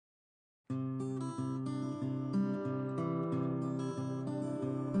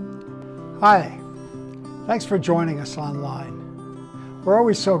Hi, thanks for joining us online. We're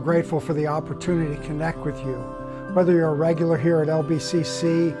always so grateful for the opportunity to connect with you, whether you're a regular here at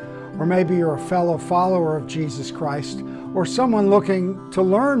LBCC, or maybe you're a fellow follower of Jesus Christ, or someone looking to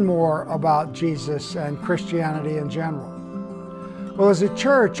learn more about Jesus and Christianity in general. Well, as a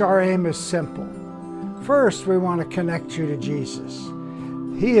church, our aim is simple. First, we want to connect you to Jesus.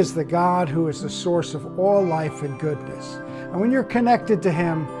 He is the God who is the source of all life and goodness. And when you're connected to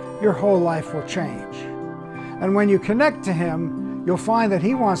Him, your whole life will change. And when you connect to Him, you'll find that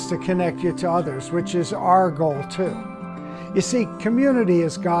He wants to connect you to others, which is our goal too. You see, community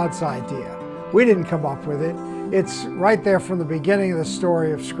is God's idea. We didn't come up with it. It's right there from the beginning of the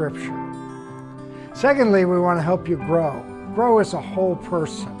story of Scripture. Secondly, we want to help you grow as a whole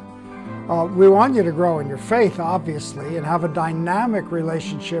person. We want you to grow in your faith, obviously, and have a dynamic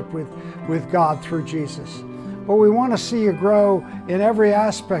relationship with God through Jesus. But we want to see you grow in every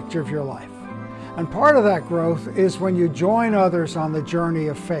aspect of your life. And part of that growth is when you join others on the journey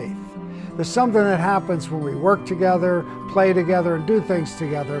of faith. There's something that happens when we work together, play together, and do things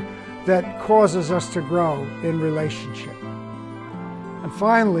together that causes us to grow in relationship. And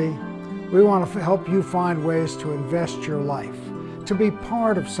finally, we want to help you find ways to invest your life, to be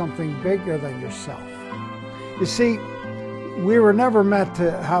part of something bigger than yourself. You see, we were never meant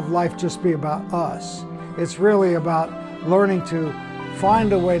to have life just be about us. It's really about learning to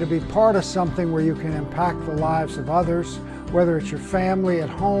find a way to be part of something where you can impact the lives of others, whether it's your family at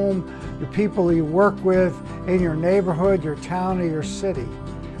home, the people you work with, in your neighborhood, your town, or your city.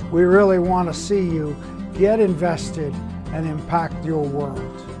 We really want to see you get invested and impact your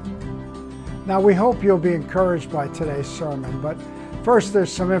world. Now, we hope you'll be encouraged by today's sermon, but first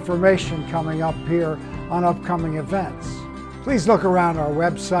there's some information coming up here on upcoming events. Please look around our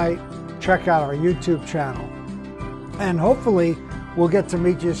website, check out our YouTube channel, and hopefully we'll get to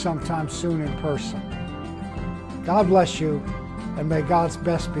meet you sometime soon in person. God bless you, and may God's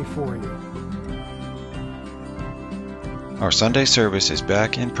best be for you. Our Sunday service is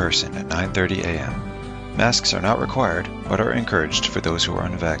back in person at 9:30 a.m. Masks are not required, but are encouraged for those who are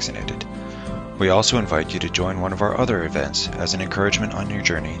unvaccinated. We also invite you to join one of our other events as an encouragement on your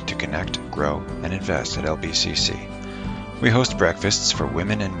journey to connect, grow, and invest at LBCC. We host breakfasts for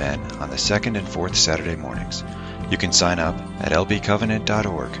women and men on the second and fourth Saturday mornings. You can sign up at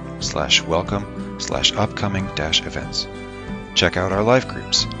lbcovenant.org/welcome/upcoming-events. Check out our life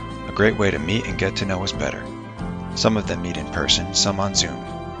groups, a great way to meet and get to know us better. Some of them meet in person, some on Zoom.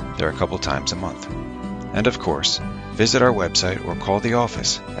 They're a couple times a month. And of course, visit our website or call the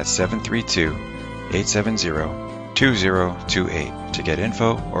office at 732-870-2028 to get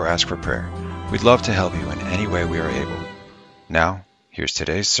info or ask for prayer. We'd love to help you in any way we are able. Now, here's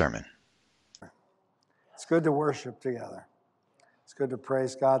today's sermon. It's good to worship together. It's good to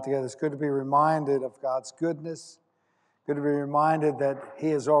praise God together. It's good to be reminded of God's goodness. Good to be reminded that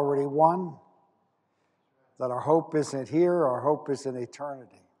He has already won, that our hope isn't here, our hope is in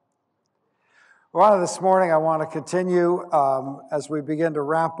eternity. Well, this morning I want to continue as we begin to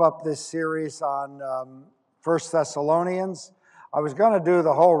wrap up this series on 1 Thessalonians. I was going to do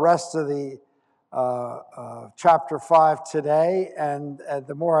the whole rest of the chapter 5 today, and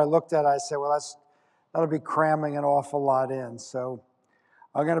the more I looked at it, I said, well, that'll be cramming an awful lot in. So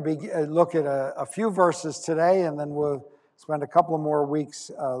I'm going to look at a few verses today, and then we'll spend a couple of more weeks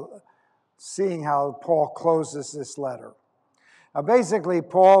seeing how Paul closes this letter. Now, basically,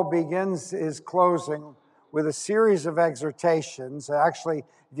 Paul begins his closing with a series of exhortations. Actually,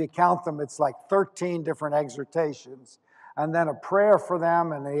 if you count them, it's like 13 different exhortations, and then a prayer for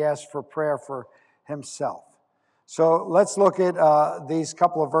them, and he asks for prayer for himself. So let's look at these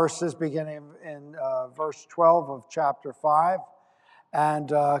couple of verses beginning in verse 12 of chapter 5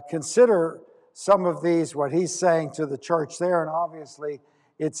 and consider some of these, what he's saying to the church there, and obviously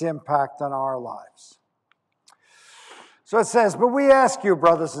its impact on our lives. So it says, "But we ask you,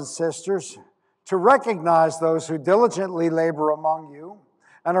 brothers and sisters, to recognize those who diligently labor among you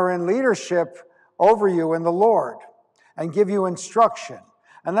and are in leadership over you in the Lord and give you instruction,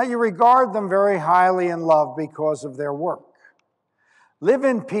 and that you regard them very highly in love because of their work. Live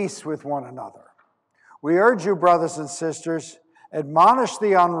in peace with one another. We urge you, brothers and sisters, admonish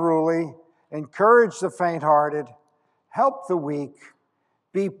the unruly, encourage the faint-hearted, help the weak,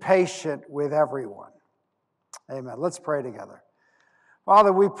 be patient with everyone." Amen. Let's pray together.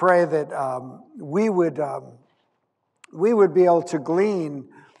 Father, we pray that we would be able to glean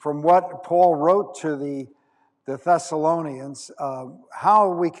from what Paul wrote to the Thessalonians, how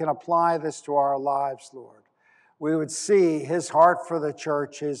we can apply this to our lives, Lord. We would see his heart for the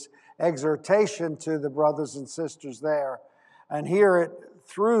church, his exhortation to the brothers and sisters there, and hear it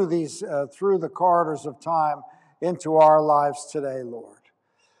through the corridors of time into our lives today, Lord.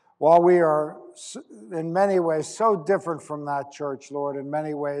 While we are in many ways so different from that church, Lord, in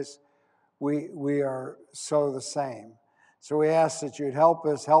many ways we are so the same. So we ask that you'd help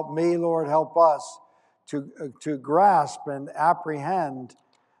us, help me, Lord, help us to grasp and apprehend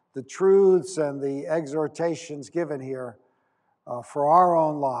the truths and the exhortations given here for our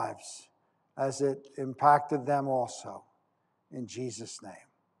own lives as it impacted them also. In Jesus' name.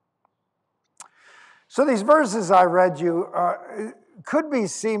 So these verses I read you could be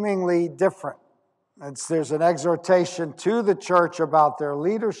seemingly different. There's an exhortation to the church about their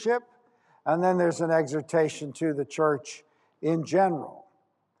leadership, and then there's an exhortation to the church in general.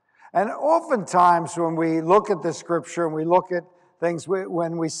 And oftentimes when we look at the scripture and we look at things,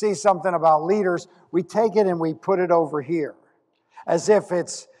 when we see something about leaders, we take it and we put it over here, as if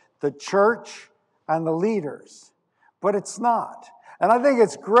it's the church and the leaders. But it's not. And I think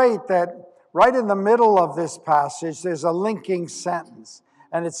it's great that right in the middle of this passage, there's a linking sentence,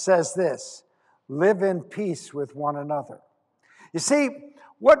 and it says this: live in peace with one another. You see,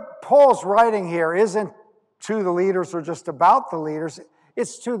 what Paul's writing here isn't to the leaders or just about the leaders,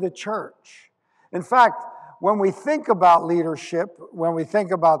 it's to the church. In fact, when we think about leadership, when we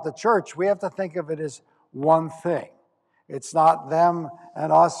think about the church, we have to think of it as one thing. It's not them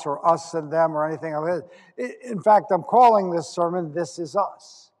and us or us and them or anything like that. In fact, I'm calling this sermon, This Is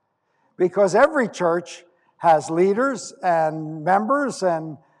Us. Because every church has leaders and members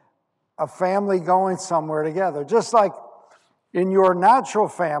and a family going somewhere together. Just like in your natural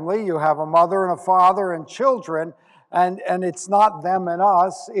family, you have a mother and a father and children, and it's not them and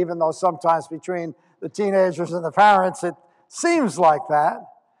us, even though sometimes between the teenagers and the parents it seems like that.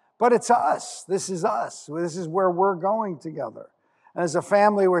 But it's us. This is us. This is where we're going together. And as a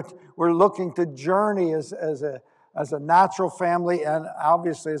family, we're looking to journey as a natural family, and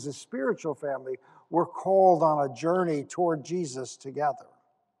obviously as a spiritual family, we're called on a journey toward Jesus together.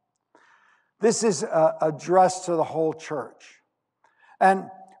 This is addressed to the whole church. And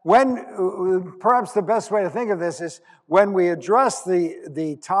perhaps the best way to think of this is when we address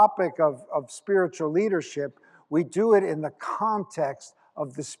the topic of spiritual leadership, we do it in the context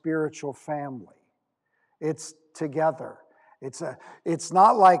of the spiritual family. It's together. It's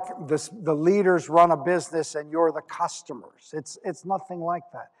not like the leaders run a business and you're the customers. It's nothing like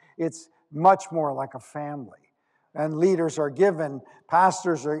that. It's much more like a family. And leaders are given,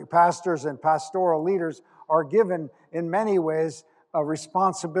 pastors and pastoral leaders are given in many ways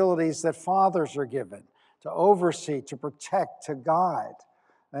responsibilities that fathers are given to oversee, to protect, to guide.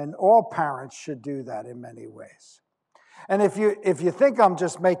 And all parents should do that in many ways. And if you think I'm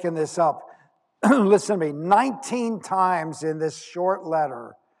just making this up, listen to me, 19 times in this short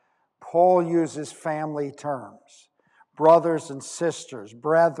letter, Paul uses family terms. Brothers and sisters,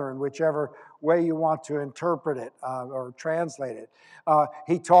 brethren, whichever way you want to interpret it or translate it.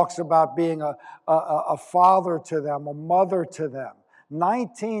 He talks about being a father to them, a mother to them.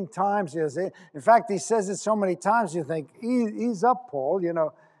 19 times. In fact, he says it so many times you think, ease up, Paul.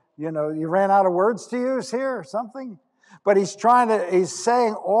 You ran out of words to use here or something? But he's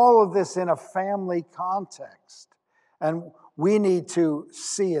saying all of this in a family context. And we need to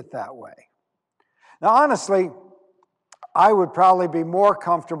see it that way. Now, honestly, I would probably be more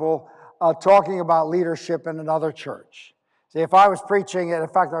comfortable talking about leadership in another church. See, if I was preaching it, in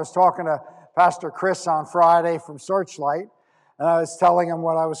fact, I was talking to Pastor Chris on Friday from Searchlight, and I was telling him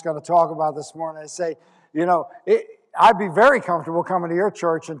what I was going to talk about this morning. I say, I'd be very comfortable coming to your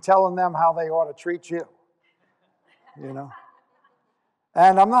church and telling them how they ought to treat you.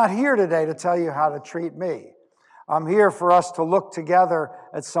 And I'm not here today to tell you how to treat me. I'm here for us to look together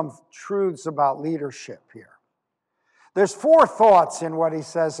at some truths about leadership here. There's 4 thoughts in what he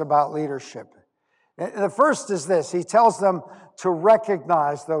says about leadership. The first is this: he tells them to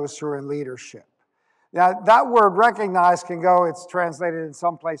recognize those who are in leadership. Now, that word recognize it's translated in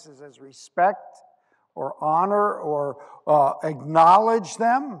some places as respect or honor or acknowledge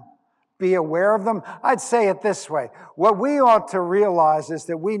them. Be aware of them. I'd say it this way. What we ought to realize is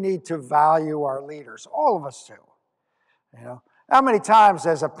that we need to value our leaders. All of us do. How many times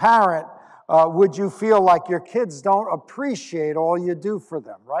as a parent would you feel like your kids don't appreciate all you do for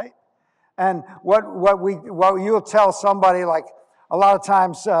them, right? And what you'll tell somebody, like a lot of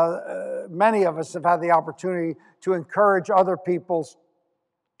times, many of us have had the opportunity to encourage other people's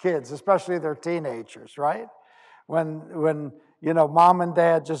kids, especially their teenagers, right? When mom and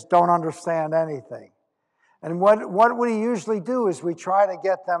dad just don't understand anything. And what we usually do is we try to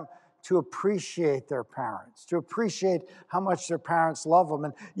get them to appreciate their parents, to appreciate how much their parents love them.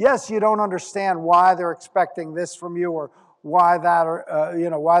 And yes, you don't understand why they're expecting this from you or why that,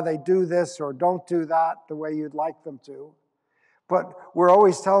 or why they do this or don't do that the way you'd like them to. But we're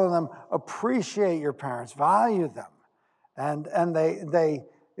always telling them, appreciate your parents, value them. And they,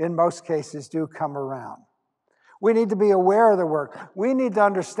 in most cases, do come around. We need to be aware of the work. We need to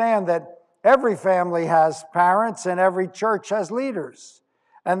understand that every family has parents and every church has leaders.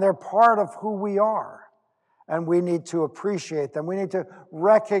 And they're part of who we are. And we need to appreciate them. We need to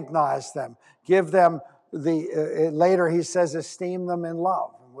recognize them. Give them later he says, esteem them in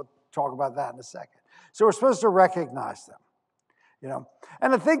love. And we'll talk about that in a second. So we're supposed to recognize them.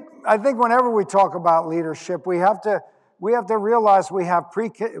 And I think whenever we talk about leadership, we have to realize we have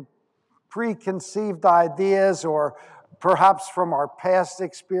preconceived ideas, or perhaps from our past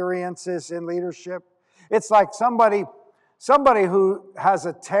experiences in leadership. It's like somebody who has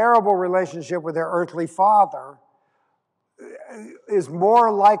a terrible relationship with their earthly father is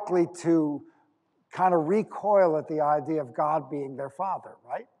more likely to kind of recoil at the idea of God being their father,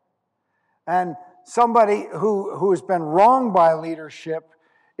 right? And somebody who's been wronged by leadership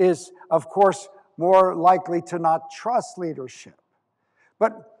is, of course, more likely to not trust leadership.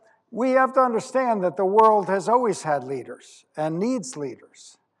 But we have to understand that the world has always had leaders and needs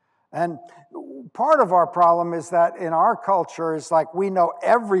leaders. And part of our problem is that in our culture is like we know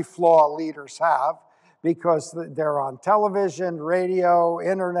every flaw leaders have because they're on television, radio,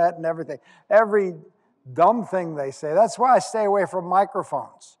 internet, and everything. Every dumb thing they say. That's why I stay away from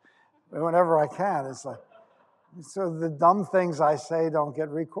microphones whenever I can. It's like, so the dumb things I say don't get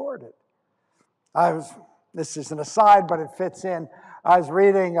recorded. This is an aside, but it fits in. I was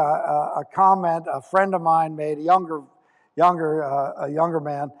reading a comment a friend of mine made, a younger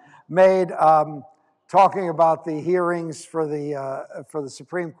man made, talking about the hearings for the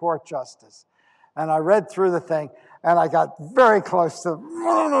Supreme Court justice, and I read through the thing, and I got very close to.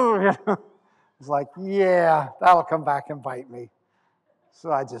 It's like, yeah, that'll come back and bite me.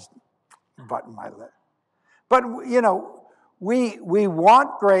 So I just buttoned my lip. But we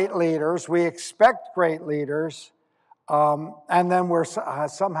want great leaders, we expect great leaders. And then we're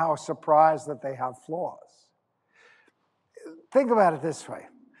somehow surprised that they have flaws. Think about it this way.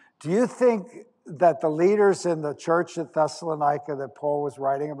 Do you think that the leaders in the church at Thessalonica that Paul was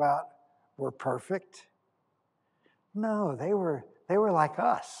writing about were perfect? No, they were like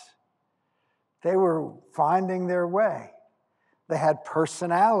us. They were finding their way. They had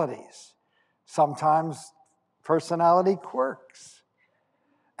personalities, sometimes personality quirks.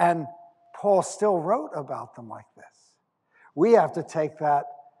 And Paul still wrote about them like this. We have to take that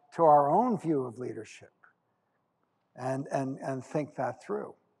to our own view of leadership and think that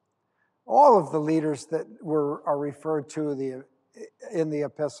through. All of the leaders that are referred to in the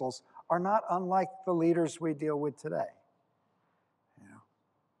epistles are not unlike the leaders we deal with today.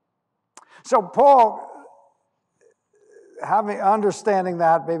 So Paul, understanding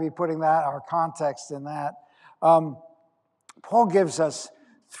that, maybe putting that, our context in that, Paul gives us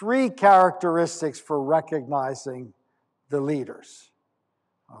 3 characteristics for recognizing the leaders,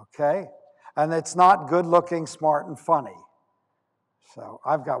 okay? And it's not good looking, smart, and funny. So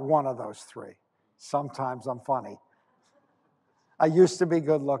I've got one of those 3. Sometimes I'm funny. I used to be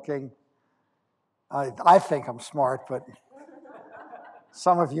good looking. I think I'm smart, but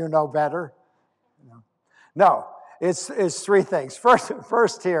some of you know better. No, it's 3 things.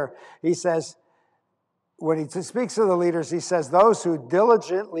 First here, he says, when he speaks of the leaders, he says, those who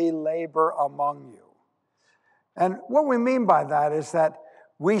diligently labor among you. And what we mean by that is that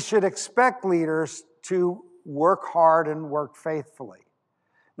we should expect leaders to work hard and work faithfully.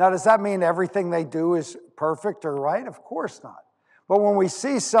 Now, does that mean everything they do is perfect or right? Of course not. But when we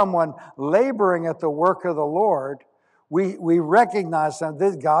see someone laboring at the work of the Lord, we recognize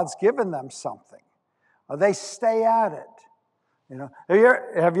that God's given them something. They stay at it.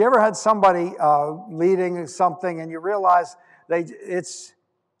 Have you ever had somebody leading something and you realize it's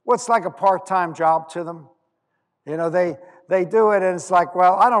what's like a part-time job to them? They do it and it's like,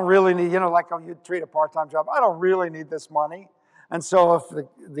 well, I don't really need, like you treat a part-time job, I don't really need this money. And so if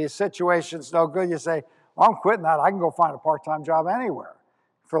the situation's no good, you say, well, I'm quitting that. I can go find a part-time job anywhere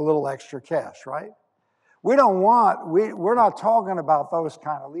for a little extra cash, right? We're not talking about those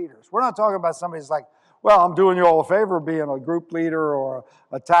kind of leaders. We're not talking about somebody who's like, well, I'm doing you all a favor being a group leader or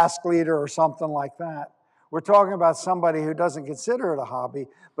a task leader or something like that. We're talking about somebody who doesn't consider it a hobby,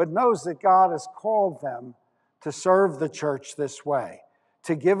 but knows that God has called them to serve the church this way,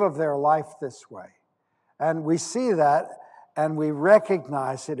 to give of their life this way. And we see that and we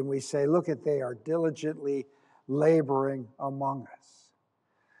recognize it and we say, look, they are diligently laboring among us.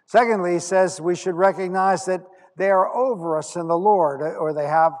 Secondly, he says we should recognize that they are over us in the Lord, or they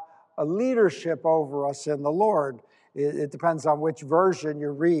have a leadership over us in the Lord. It depends on which version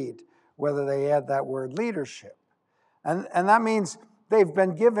you read, whether they add that word leadership. And that means they've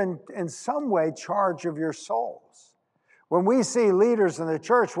been given, in some way, charge of your souls. When we see leaders in the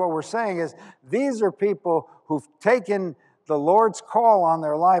church, what we're saying is these are people who've taken the Lord's call on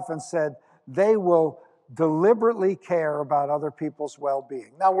their life and said they will deliberately care about other people's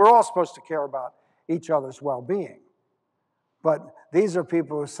well-being. Now, we're all supposed to care about each other's well-being, but these are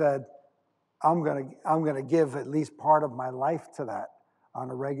people who said, I'm going to give at least part of my life to that on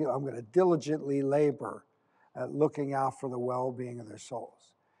a regular. I'm going to diligently labor at looking out for the well-being of their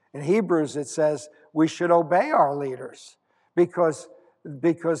souls. In Hebrews, it says we should obey our leaders because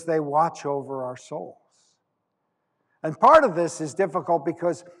they watch over our souls. And part of this is difficult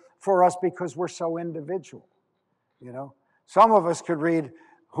for us because we're so individual. You know, some of us could read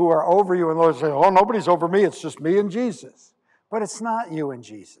who are over you and the Lord say, oh, nobody's over me, it's just me and Jesus. But it's not you and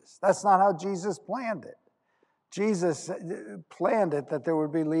Jesus. That's not how Jesus planned it. Jesus planned it that there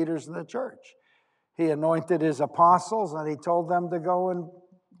would be leaders in the church. He anointed his apostles and he told them to go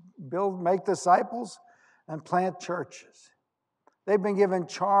and make disciples and plant churches. They've been given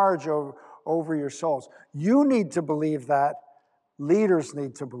charge over your souls. You need to believe that. Leaders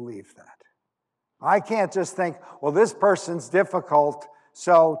need to believe that. I can't just think, well, this person's difficult,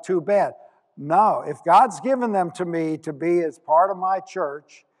 so too bad. No, if God's given them to me to be as part of my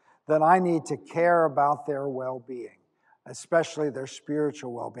church, then I need to care about their well-being, especially their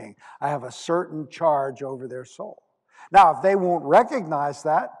spiritual well-being. I have a certain charge over their soul. Now, if they won't recognize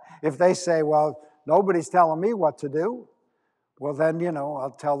that, if they say, well, nobody's telling me what to do, well, then,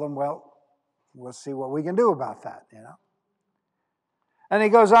 I'll tell them, well, we'll see what we can do about that, And he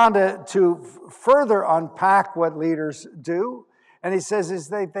goes on to further unpack what leaders do. And he says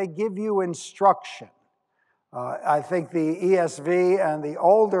they give you instruction. I think the ESV and the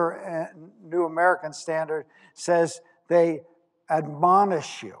older New American Standard says they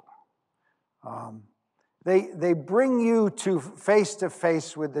admonish you. They bring you to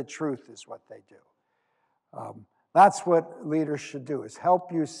face with the truth is what they do. That's what leaders should do, is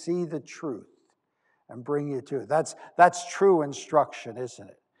help you see the truth and bring you to it. That's true instruction, isn't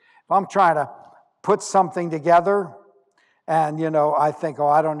it? If I'm trying to put something together and, I think, oh,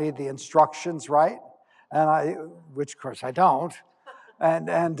 I don't need the instructions, right? Which of course I don't. And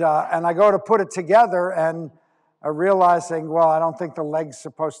I go to put it together and realizing, well, I don't think the leg's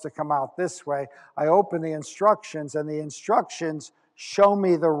supposed to come out this way. I open the instructions and the instructions show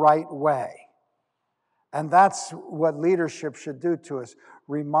me the right way. And that's what leadership should do to us.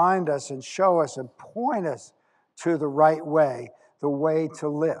 Remind us and show us and point us to the right way, the way to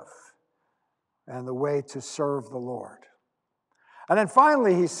live and the way to serve the Lord. And then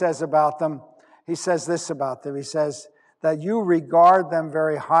finally he says this about them. He says that you regard them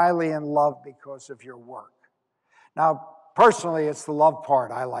very highly in love because of your work. Now, personally, it's the love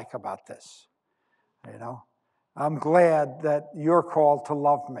part I like about this. I'm glad that you're called to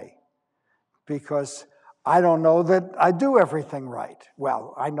love me because I don't know that I do everything right.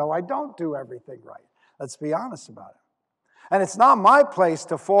 Well, I know I don't do everything right. Let's be honest about it. And it's not my place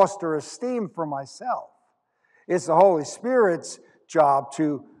to foster esteem for myself. It's the Holy Spirit's job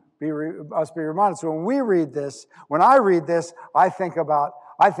to be reminded. So when I read this, I think about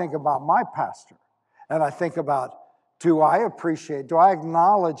my pastor. And I think about, do I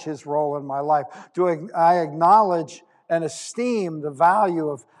acknowledge his role in my life? Do I acknowledge and esteem the value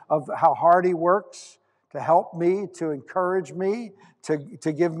of how hard he works to help me, to encourage me, to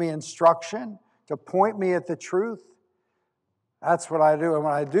give me instruction, to point me at the truth? That's what I do. And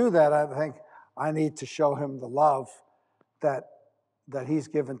when I do that, I think I need to show him the love that he's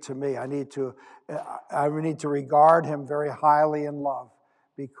given to me. I need to regard him very highly in love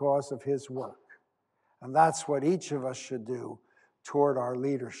because of his work. And that's what each of us should do toward our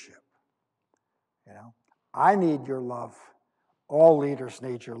leadership. I need your love. All leaders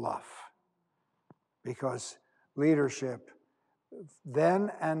need your love. Because leadership,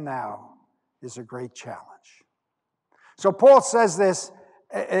 then and now, is a great challenge. So Paul says this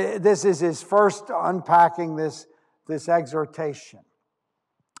is his first unpacking this exhortation.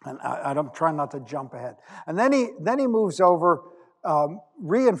 And I'm trying not to jump ahead. And then he moves over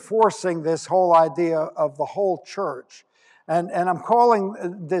reinforcing this whole idea of the whole church. And I'm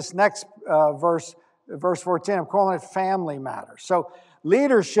calling this next verse 14, I'm calling it family matters. So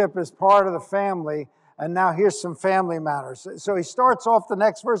leadership is part of the family, and now here's some family matters. So he starts off the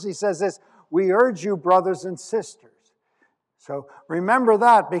next verse, he says this, we urge you, brothers and sisters. So remember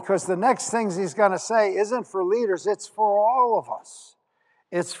that, because the next things he's going to say isn't for leaders, it's for all of us.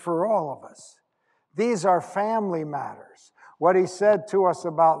 It's for all of us. These are family matters. What he said to us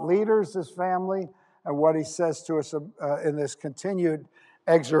about leaders is family, and what he says to us in this continued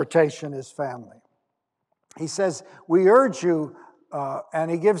exhortation is family. He says, we urge you, and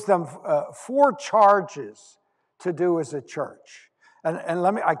he gives them 4 charges to do as a church. And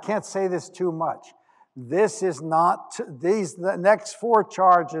I can't say this too much. This is not, the next 4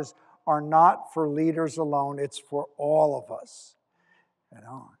 charges are not for leaders alone. It's for all of us.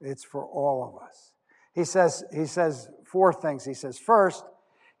 It's for all of us. He says 4 things. He says, first,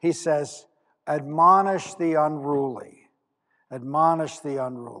 he says, admonish the unruly. Admonish the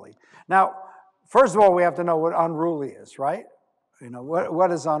unruly. Now, first of all, we have to know what unruly is, right?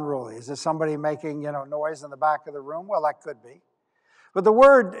 What is unruly? Is it somebody making, noise in the back of the room? Well, that could be. But the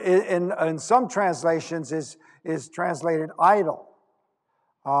word in some translations is translated idle.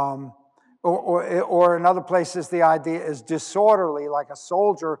 Or in other places, the idea is disorderly, like a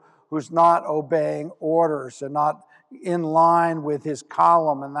soldier who's not obeying orders and not in line with his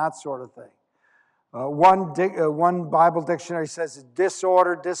column and that sort of thing. One Bible dictionary says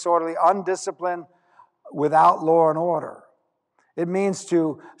disorder, disorderly, undisciplined, without law and order. It means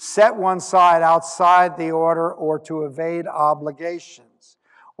to set one side outside the order or to evade obligations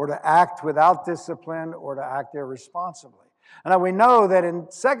or to act without discipline or to act irresponsibly. And now we know that in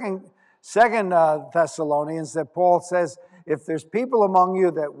Second Thessalonians that Paul says, if there's people among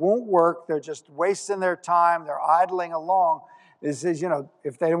you that won't work, they're just wasting their time, they're idling along, it says,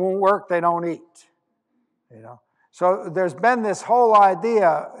 if they won't work, they don't eat. So there's been this whole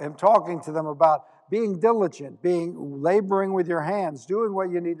idea in talking to them about being diligent, laboring with your hands, doing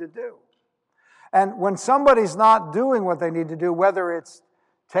what you need to do. And when somebody's not doing what they need to do, whether it's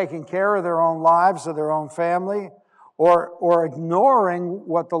taking care of their own lives or their own family, or ignoring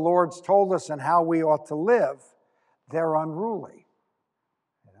what the Lord's told us and how we ought to live, they're unruly.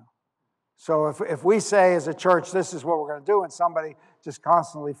 So if we say as a church, this is what we're going to do, and somebody just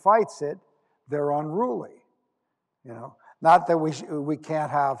constantly fights it, they're unruly. Not that we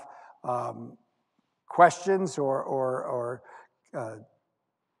can't have questions or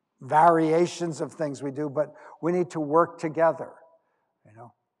variations of things we do, but we need to work together.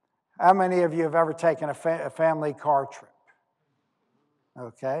 How many of you have ever taken a family car trip?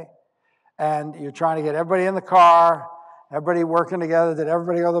 Okay? And you're trying to get everybody in the car, everybody working together. Did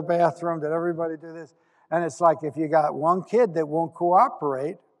everybody go to the bathroom? Did everybody do this? And it's like if you got one kid that won't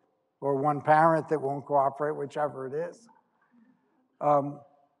cooperate, or one parent that won't cooperate, whichever it is,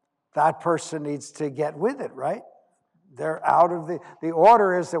 that person needs to get with it, right? They're out of the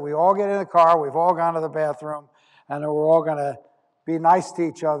order is that we all get in the car, we've all gone to the bathroom, and we're all going to be nice to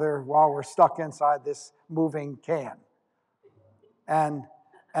each other while we're stuck inside this moving can. And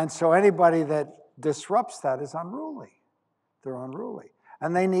so anybody that disrupts that is unruly. They're unruly.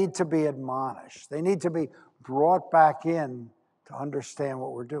 And they need to be admonished. They need to be brought back in to understand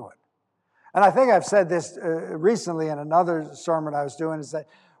what we're doing. And I think I've said this recently in another sermon I was doing, is that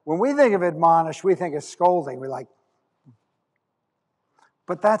when we think of admonish, we think of scolding. We're like,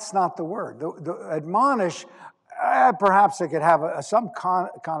 but that's not the word. The admonish, perhaps it could have some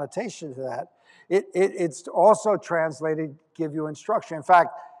connotation to that. It's also translated give you instruction. In fact,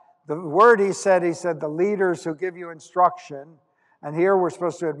 the word he said the leaders who give you instruction, and here we're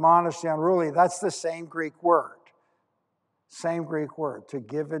supposed to admonish the unruly, that's the same Greek word. Same Greek word, to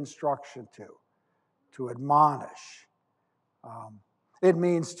give instruction to admonish. It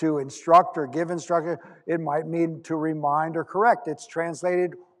means to instruct or give instruction. It might mean to remind or correct. It's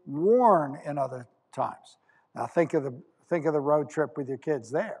translated warn in other times. Now think of the road trip with your kids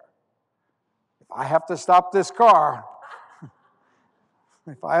there. If I have to stop this car,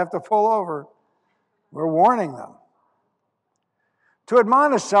 if I have to pull over, we're warning them. To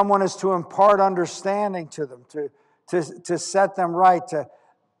admonish someone is to impart understanding to them, to set them right, to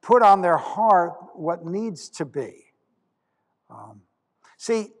put on their heart what needs to be.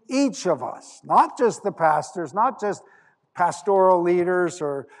 See, each of us, not just the pastors, not just pastoral leaders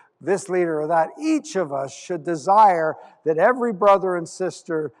or this leader or that, each of us should desire that every brother and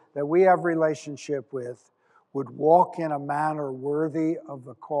sister that we have relationship with would walk in a manner worthy of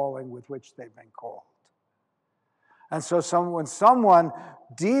the calling with which they've been called. And so when someone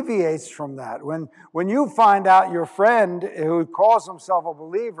deviates from that, when you find out your friend who calls himself a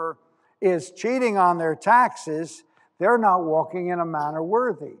believer is cheating on their taxes, they're not walking in a manner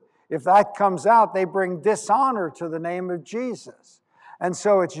worthy. If that comes out, they bring dishonor to the name of Jesus. And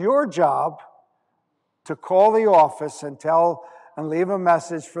so it's your job to call the office and leave a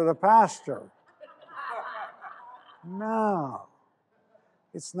message for the pastor. No.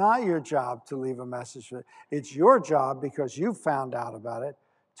 It's not your job to leave a message. It's your job, because you found out about it,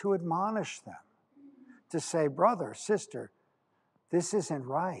 to admonish them. To say, brother, sister, this isn't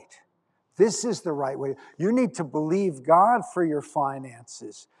right. This is the right way. You need to believe God for your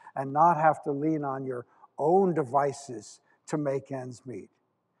finances and not have to lean on your own devices to make ends meet.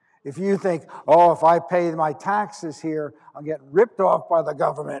 If you think, oh, if I pay my taxes here, I'll get ripped off by the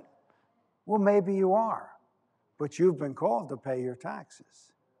government. Well, maybe you are, but you've been called to pay your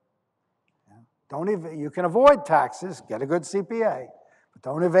taxes. You can avoid taxes, get a good CPA, but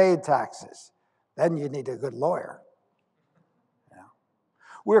don't evade taxes. Then you need a good lawyer.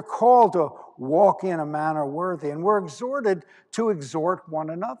 We're called to walk in a manner worthy, and we're exhorted to exhort one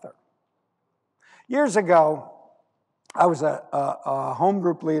another. Years ago, I was a home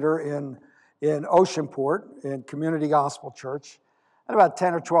group leader in Oceanport, in Community Gospel Church. I had about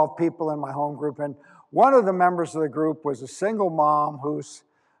 10 or 12 people in my home group, and one of the members of the group was a single mom whose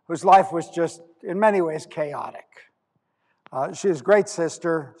life was just, in many ways, chaotic. She was a great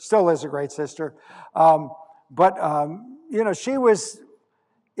sister, still is a great sister, she was,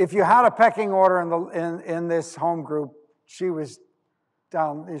 if you had a pecking order in this home group, she was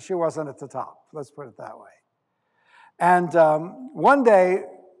down, she wasn't at the top, let's put it that way. And one day,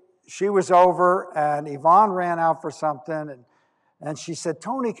 she was over, and Yvonne ran out for something, and she said,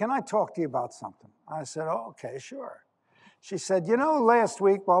 Tony, can I talk to you about something? I said, oh, okay, sure. She said, last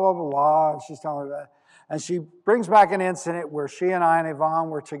week, blah, blah, blah, blah, and she's telling me that. And she brings back an incident where she and I and Yvonne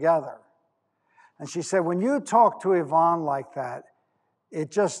were together. And she said, when you talk to Yvonne like that,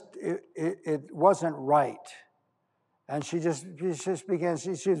 it wasn't right. And she just began,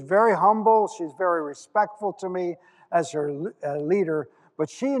 she's very humble, she's very respectful to me as her leader, but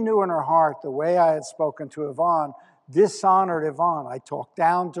she knew in her heart the way I had spoken to Yvonne dishonored Yvonne. I talked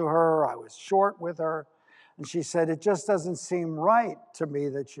down to her, I was short with her, and she said, it just doesn't seem right to me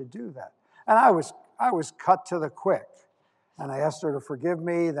that you do that. And I was cut to the quick. And I asked her to forgive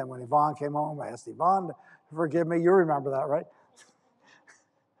me. Then when Yvonne came home, I asked Yvonne to forgive me. You remember that, right?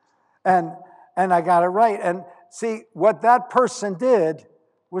 And I got it right. And see, what that person did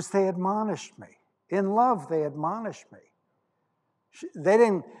was they admonished me. In love, they admonished me. She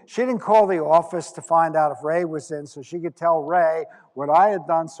didn't call the office to find out if Ray was in so she could tell Ray what I had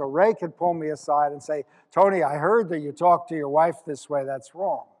done so Ray could pull me aside and say, Tony, I heard that you talked to your wife this way. That's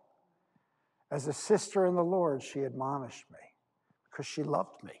wrong. As a sister in the Lord, she admonished me because she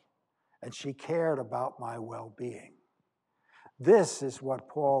loved me and she cared about my well-being. This is what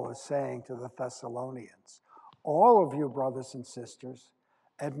Paul is saying to the Thessalonians. All of you, brothers and sisters,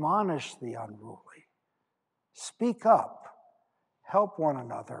 admonish the unruly. Speak up. Help one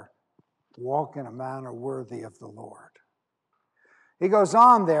another. Walk in a manner worthy of the Lord. He goes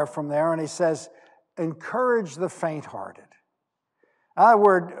on from there, and he says, encourage the faint-hearted. In other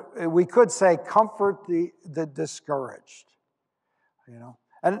words, we could say comfort the discouraged.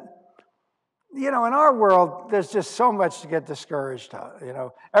 And in our world, there's just so much to get discouraged.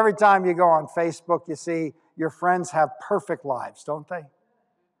 Every time you go on Facebook, you see your friends have perfect lives, don't they?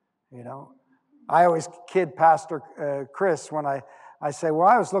 I always kid Pastor Chris when I say, well,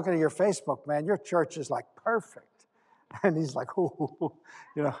 I was looking at your Facebook, man, your church is like perfect. And he's like, ooh,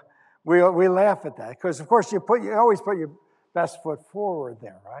 we laugh at that. Because, of course, you always put your best foot forward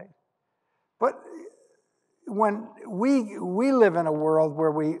there, right? But when we live in a world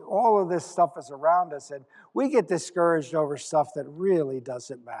where all of this stuff is around us, and we get discouraged over stuff that really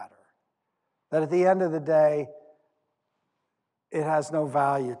doesn't matter. That at the end of the day, it has no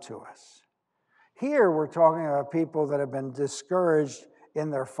value to us. Here, we're talking about people that have been discouraged in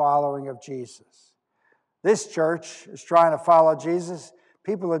their following of Jesus. This church is trying to follow Jesus.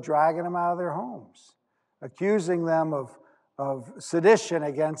 People are dragging them out of their homes, accusing them of sedition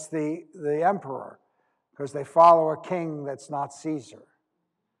against the emperor because they follow a king that's not Caesar.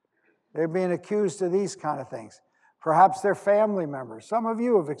 They're being accused of these kind of things. Perhaps they're family members. Some of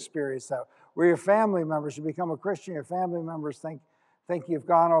you have experienced that, where your family members, you become a Christian, your family members think you've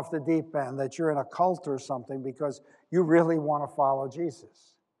gone off the deep end, that you're in a cult or something because you really want to follow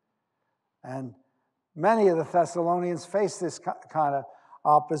Jesus. And many of the Thessalonians face this kind of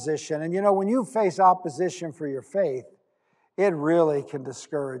opposition. And when you face opposition for your faith, it really can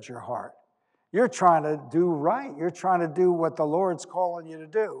discourage your heart. You're trying to do right. You're trying to do what the Lord's calling you to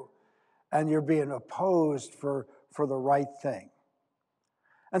do. And you're being opposed for the right thing.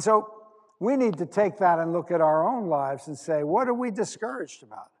 And so we need to take that and look at our own lives and say, what are we discouraged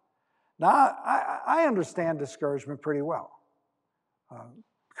about? Now, I understand discouragement pretty well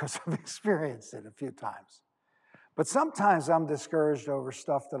because I've experienced it a few times. But sometimes I'm discouraged over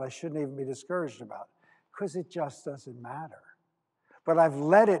stuff that I shouldn't even be discouraged about because it just doesn't matter. But I've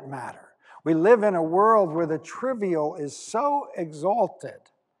let it matter. We live in a world where the trivial is so exalted,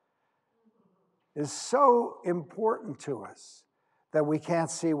 is so important to us, that we can't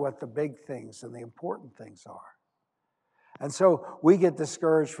see what the big things and the important things are. And so we get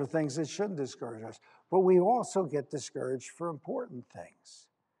discouraged for things that shouldn't discourage us, but we also get discouraged for important things.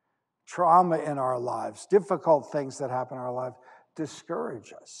 Trauma in our lives, difficult things that happen in our life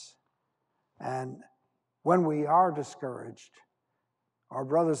discourage us. And when we are discouraged, our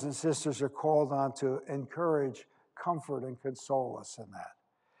brothers and sisters are called on to encourage, comfort, and console us in that.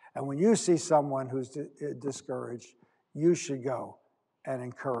 And when you see someone who's discouraged, you should go and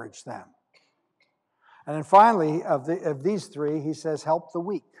encourage them. And then finally, of these three, he says, help the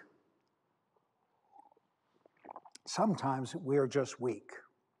weak. Sometimes we are just weak.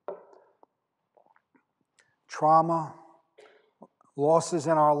 Trauma, losses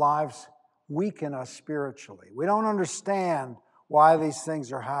in our lives weaken us spiritually. We don't understand why these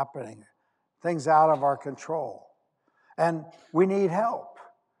things are happening, things out of our control. And we need help.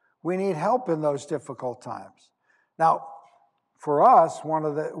 We need help in those difficult times. Now, for us, one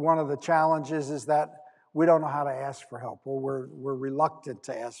of the challenges is that we don't know how to ask for help, or we're reluctant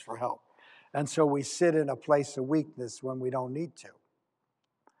to ask for help. And so we sit in a place of weakness when we don't need to.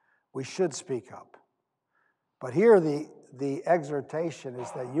 We should speak up. But here the exhortation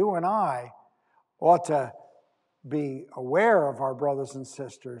is that you and I ought to be aware of our brothers and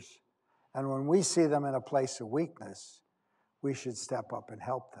sisters, and when we see them in a place of weakness, we should step up and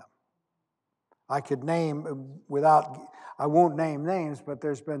help them. I could name, I won't name names, but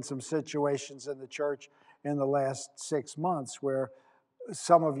there's been some situations in the church in the last 6 months where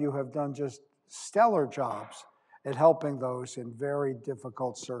some of you have done just stellar jobs at helping those in very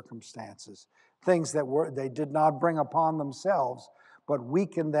difficult circumstances. Things that they did not bring upon themselves, but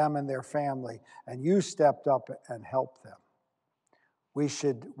weakened them and their family, and you stepped up and helped them. We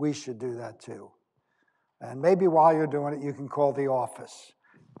should do that too. And maybe while you're doing it, you can call the office,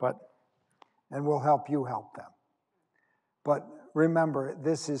 and we'll help you help them. But remember,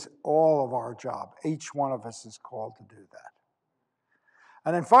 this is all of our job. Each one of us is called to do that.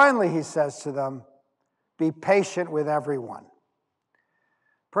 And then finally, he says to them, be patient with everyone.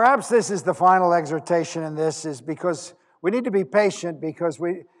 Perhaps this is the final exhortation in this, is because we need to be patient, because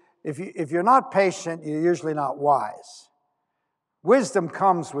if you're not patient, you're usually not wise. Wisdom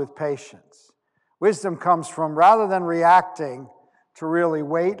comes with patience. Wisdom comes from, rather than reacting, to really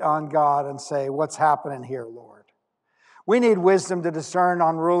wait on God and say, what's happening here, Lord? We need wisdom to discern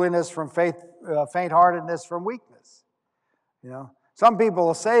unruliness from faint-heartedness from weakness. Some people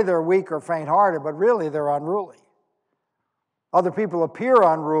will say they're weak or faint-hearted, but really they're unruly. Other people appear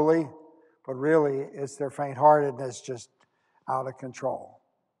unruly, but really it's their faint-heartedness just out of control.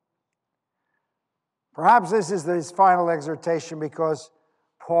 Perhaps this is his final exhortation because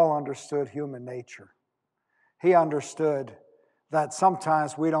Paul understood human nature. He understood that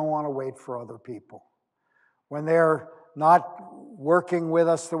sometimes we don't want to wait for other people. When they're not working with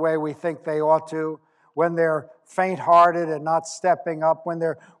us the way we think they ought to, when they're faint-hearted and not stepping up, when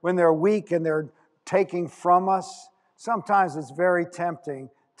they're weak and they're taking from us, sometimes it's very tempting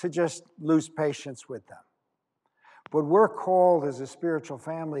to just lose patience with them. But we're called as a spiritual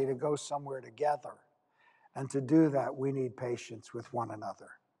family to go somewhere together. And to do that, we need patience with one another.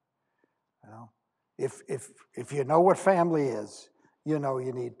 If you know what family is, you know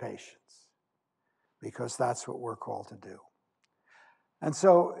you need patience, because that's what we're called to do. And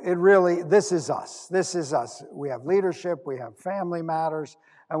so this is us. This is us. We have leadership, we have family matters,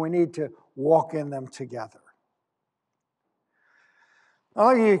 and we need to walk in them together.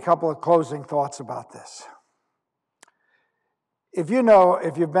 I'll give you a couple of closing thoughts about this. If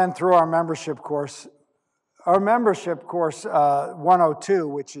you've been through our membership course 102,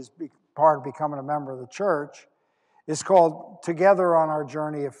 which is part of becoming a member of the church, is called Together on Our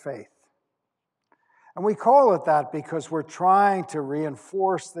Journey of Faith. And we call it that because we're trying to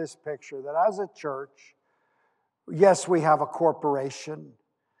reinforce this picture that as a church, yes, we have a corporation.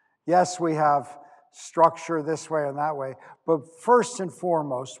 Yes, we have structure this way and that way. But first and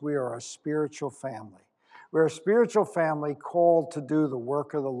foremost, we are a spiritual family. We're a spiritual family called to do the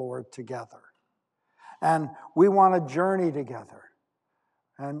work of the Lord together. And we want to journey together.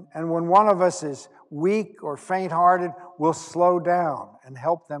 And when one of us is weak or faint-hearted, we'll slow down and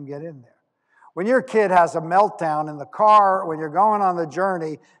help them get in there. When your kid has a meltdown in the car, when you're going on the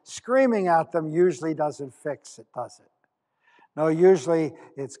journey, screaming at them usually doesn't fix it, does it? No, usually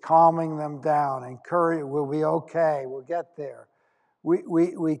it's calming them down, encouraging, we'll be okay, we'll get there.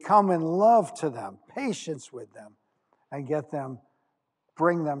 We come in love to them, patience with them, and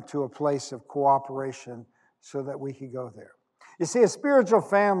bring them to a place of cooperation so that we can go there. You see, a spiritual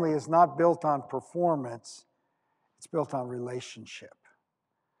family is not built on performance, it's built on relationship.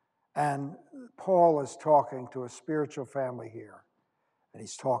 And Paul is talking to a spiritual family here. And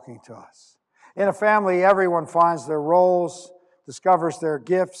he's talking to us. In a family, everyone finds their roles, discovers their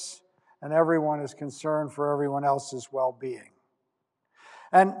gifts, and everyone is concerned for everyone else's well-being.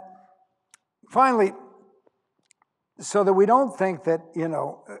 And finally, so that we don't think that,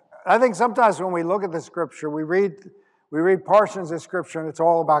 I think sometimes when we look at the Scripture, we read portions of Scripture and it's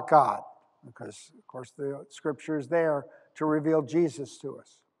all about God. Because, of course, the Scripture is there to reveal Jesus to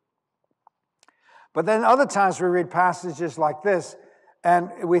us. But then other times we read passages like this and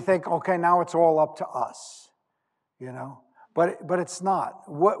we think, okay, now it's all up to us, But it's not.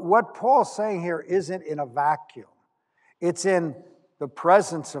 What Paul's saying here isn't in a vacuum. It's in the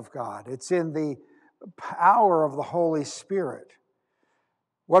presence of God. It's in the power of the Holy Spirit.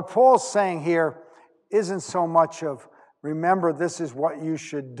 What Paul's saying here isn't so much of, remember, this is what you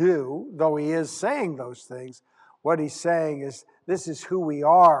should do, though he is saying those things. What he's saying is, this is who we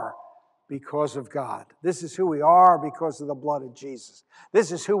are because of God. This is who we are because of the blood of Jesus.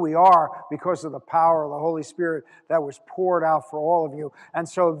 This is who we are because of the power of the Holy Spirit that was poured out for all of you. And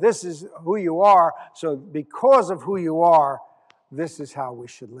so this is who you are. So because of who you are, this is how we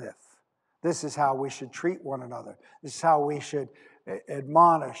should live. This is how we should treat one another. This is how we should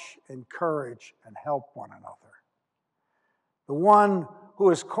admonish, encourage, and help one another. The one who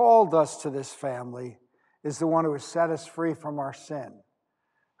has called us to this family is the one who has set us free from our sin,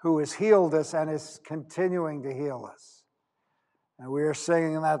 who has healed us and is continuing to heal us. And we were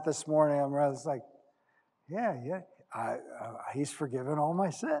singing that this morning. It's like, he's forgiven all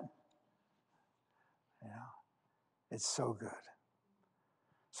my sin. It's so good.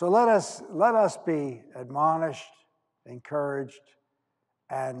 So let us be admonished, encouraged,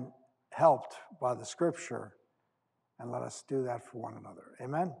 and helped by the Scripture, and let us do that for one another.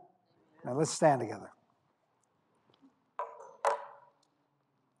 Amen? Now let's stand together.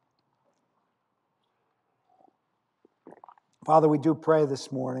 Father, we do pray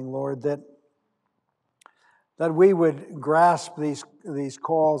this morning, Lord, that we would grasp these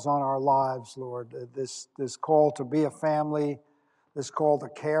calls on our lives, Lord, this call to be a family, this call to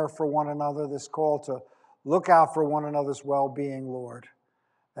care for one another, this call to look out for one another's well-being, Lord,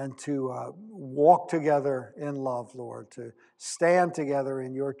 and to walk together in love, Lord, to stand together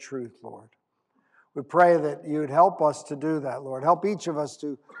in your truth, Lord. We pray that you would help us to do that, Lord. Help each of us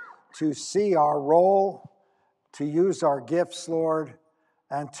to see our role, to use our gifts, Lord,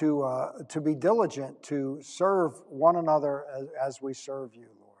 and to be diligent to serve one another as we serve you,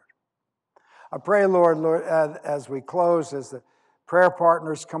 Lord. I pray, Lord, as we close, as the prayer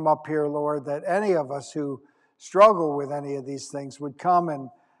partners come up here, Lord, that any of us who struggle with any of these things would come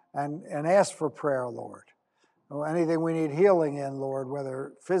and ask for prayer, Lord. Anything we need healing in, Lord,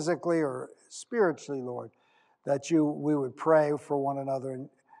 whether physically or spiritually, Lord, that we would pray for one another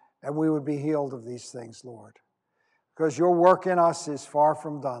and we would be healed of these things, Lord. Because your work in us is far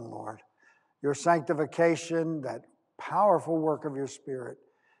from done, Lord. Your sanctification, that powerful work of your Spirit,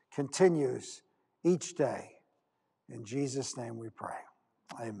 continues each day. In Jesus' name we pray.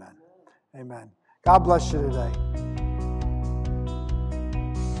 Amen. Amen. God bless you today.